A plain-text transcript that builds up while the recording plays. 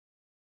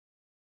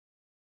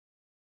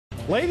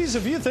Ladies,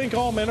 if you think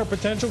all men are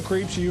potential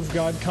creeps, you've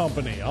got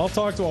company. I'll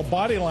talk to a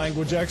body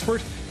language expert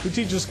who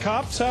teaches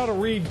cops how to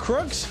read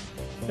crooks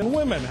and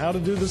women how to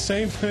do the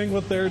same thing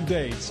with their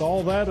dates.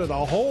 All that and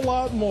a whole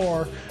lot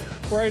more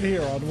right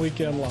here on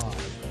Weekend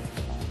Live.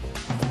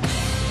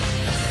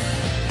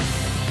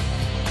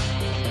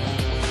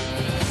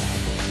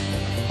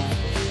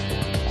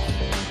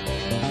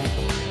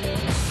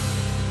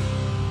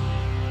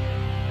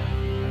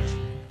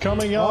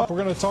 Coming up, we're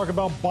going to talk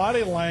about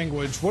body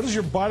language. What does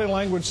your body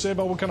language say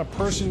about what kind of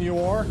person you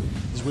are?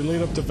 As we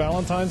lead up to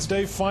Valentine's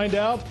Day, find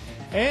out.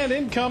 And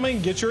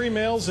incoming, get your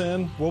emails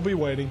in. We'll be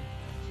waiting.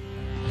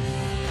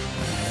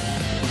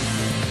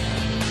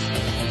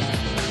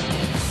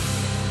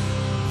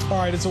 All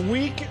right, it's a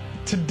week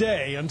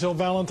today until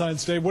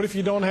Valentine's Day. What if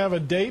you don't have a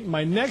date?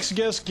 My next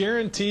guest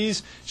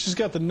guarantees she's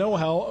got the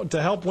know-how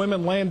to help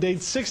women land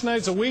dates 6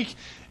 nights a week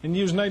and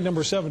use night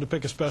number 7 to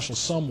pick a special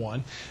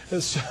someone.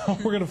 So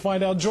we're going to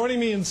find out. Joining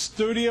me in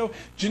studio,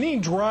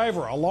 Janine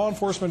Driver, a law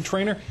enforcement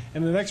trainer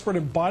and an expert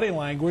in body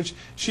language.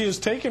 She has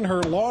taken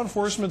her law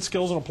enforcement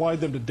skills and applied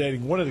them to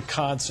dating. What a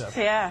concept.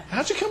 Yeah.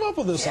 How'd you come up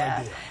with this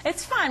idea?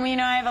 It's fun. You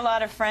know, I have a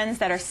lot of friends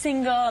that are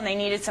single and they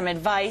needed some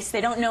advice.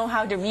 They don't know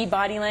how to read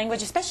body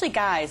language, especially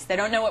guys. They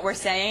don't know what we're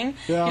saying.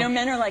 Yeah. You know,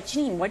 men are like,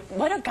 Janine,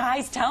 what are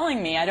guys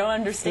telling me? I don't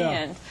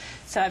understand. Yeah.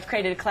 So I've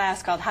created a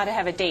class called How to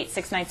Have a Date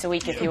 6 nights a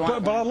week if you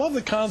want. But I love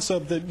the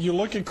concept that you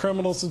look at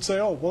criminals and say,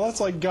 oh, well,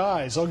 that's like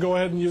guys. I'll go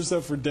ahead and use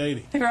that for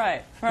dating.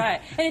 Right, right.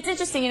 And it's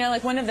interesting, you know,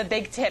 like one of the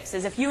big tips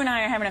is if you and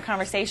I are having a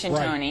conversation,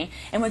 Tony,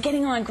 and we're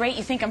getting along great,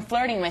 you think I'm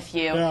flirting with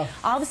you,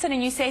 all of a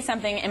sudden you say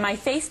something and my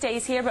face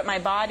stays here but my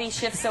body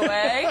shifts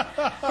away,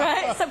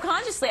 right?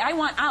 Subconsciously, I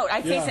want out.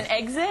 I face an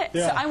exit,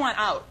 so I want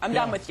out. I'm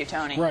done with you,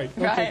 Tony. Right,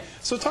 okay.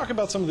 So talk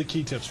about some of the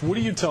key tips. What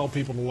do you tell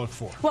people to look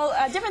for? Well,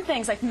 different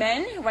things. Like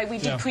men, right, we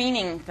do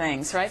preening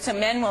things, right? So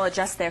men will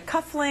adjust their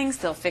cufflinks,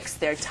 they'll fix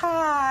their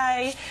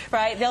tie,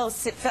 right? They'll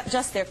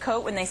adjust their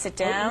coat when they sit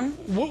down.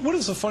 What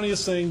is the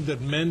funniest thing that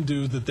men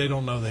do that they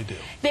don't know they do?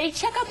 They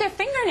check out their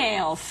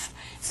fingernails.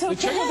 So they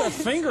check out their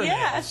fingernails?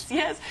 Yes,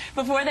 yes.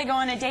 Before they go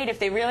on a date, if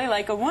they really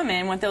like a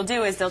woman, what they'll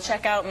do is they'll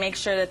check out, make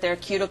sure that their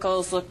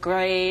cuticles look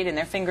great and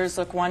their fingers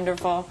look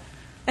wonderful.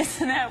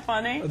 Isn't that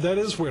funny? That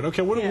is weird.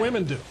 Okay, what do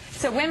women do?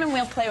 So women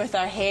will play with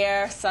our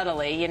hair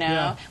subtly, you know.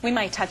 Yeah. We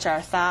might touch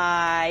our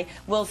thigh.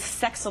 We'll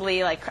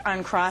sexily, like,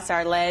 uncross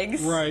our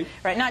legs. Right.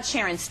 Right, not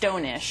Sharon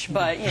Stone-ish,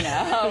 but, you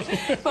know.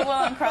 But we'll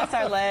uncross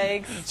our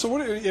legs.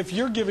 So if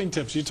you're giving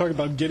tips, you talk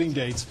about getting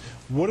dates,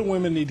 what do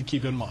women need to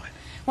keep in mind?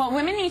 Well,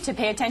 women need to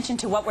pay attention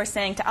to what we're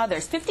saying to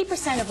others.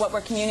 50% of what we're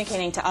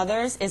communicating to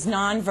others is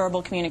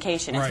nonverbal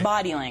communication. It's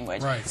body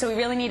language. Right. So we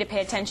really need to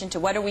pay attention to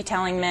what are we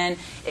telling men.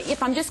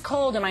 If I'm just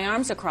cold and my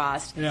arms are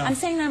crossed, I'm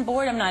saying I'm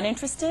bored, I'm not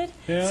interested.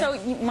 Yeah. So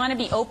you want to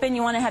be open.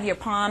 You want to have your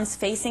palms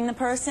facing the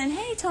person.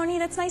 Hey, Tony,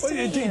 that's nice to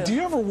meet you. Do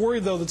you ever worry,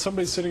 though, that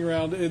somebody's sitting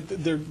around,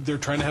 they're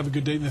trying to have a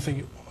good date and they're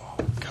thinking,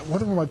 God,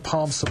 what are my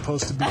palms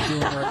supposed to be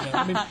doing right now?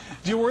 I mean,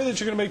 do you worry that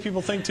you're going to make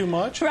people think too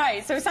much?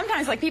 Right. So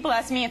sometimes, like, people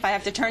ask me if I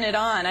have to turn it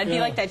on. I'd be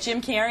like that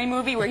Jim Carrey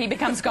movie where he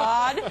becomes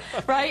God,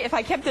 right? If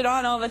I kept it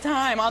on all the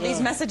time, all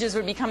these messages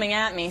would be coming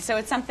at me. So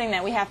it's something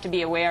that we have to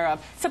be aware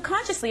of.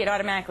 Subconsciously, it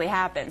automatically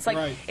happens.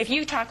 Like, if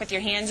you talk with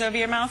your hands over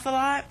your mouth a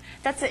lot,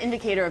 that's an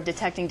indicator of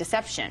detecting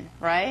deception,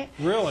 right?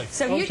 Really?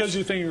 So because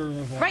you think you're...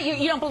 Right.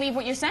 You don't believe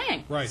what you're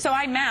saying. Right. So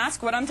I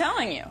mask what I'm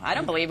telling you. I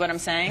don't believe what I'm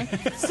saying.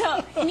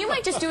 So, and you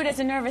might just do it as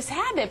a nervous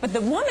habit, but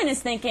the woman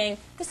is thinking,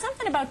 there's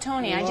something about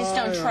Tony I just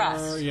don't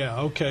trust.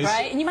 Yeah, okay.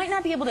 Right? And you might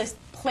not be able to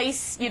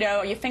place, you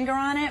know, your finger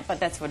on it, but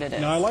that's what it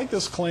is. Now, I like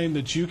this claim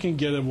that you can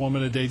get a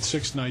woman to date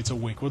 6 nights a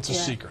week. What's the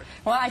secret?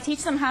 Well, I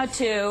teach them how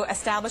to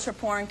establish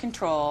rapport and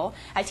control.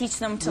 I teach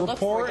them to look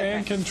for rapport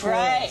and control.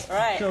 Right,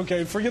 right.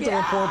 Okay, forget the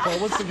rapport part.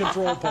 What's the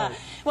control part?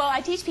 Well,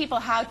 I teach people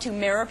how to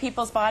mirror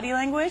people's body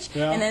language,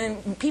 and then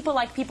people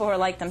like people who are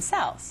like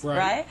themselves,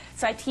 right?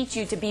 So I teach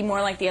you to be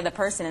more like the other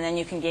person, and then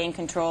you can gain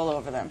control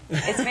over them.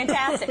 It's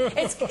fantastic.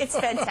 It's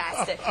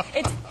fantastic.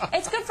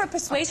 It's good for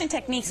persuasion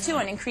techniques, too,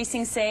 and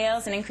increasing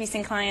sales and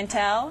increasing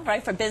clientele,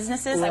 right, for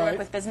businesses. I work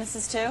with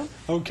businesses, too.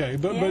 Okay,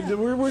 but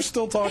we're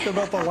still talking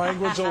about the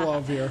language of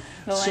love here.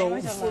 So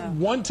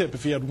one tip,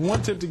 if you had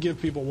one tip to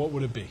give people, what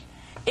would it be?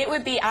 It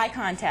would be eye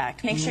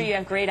contact. Make sure you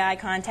have great eye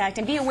contact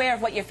and be aware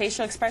of what your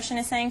facial expression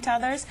is saying to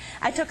others.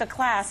 I took a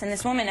class, and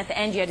this woman at the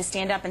end, you had to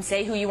stand up and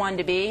say who you wanted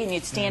to be, and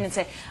you'd stand and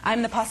say,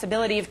 I'm the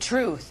possibility of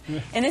truth.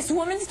 And this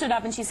woman stood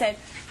up and she said,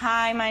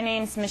 hi, my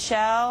name's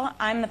Michelle.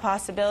 I'm the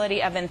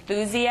possibility of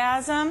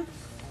enthusiasm.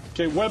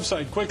 Okay,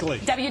 website, quickly.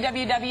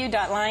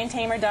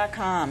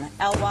 www.lyintamer.com.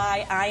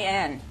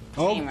 L-Y-I-N.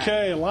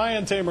 Okay,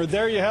 Lyin Tamer.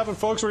 There you have it,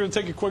 folks. We're going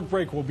to take a quick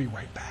break. We'll be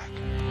right back.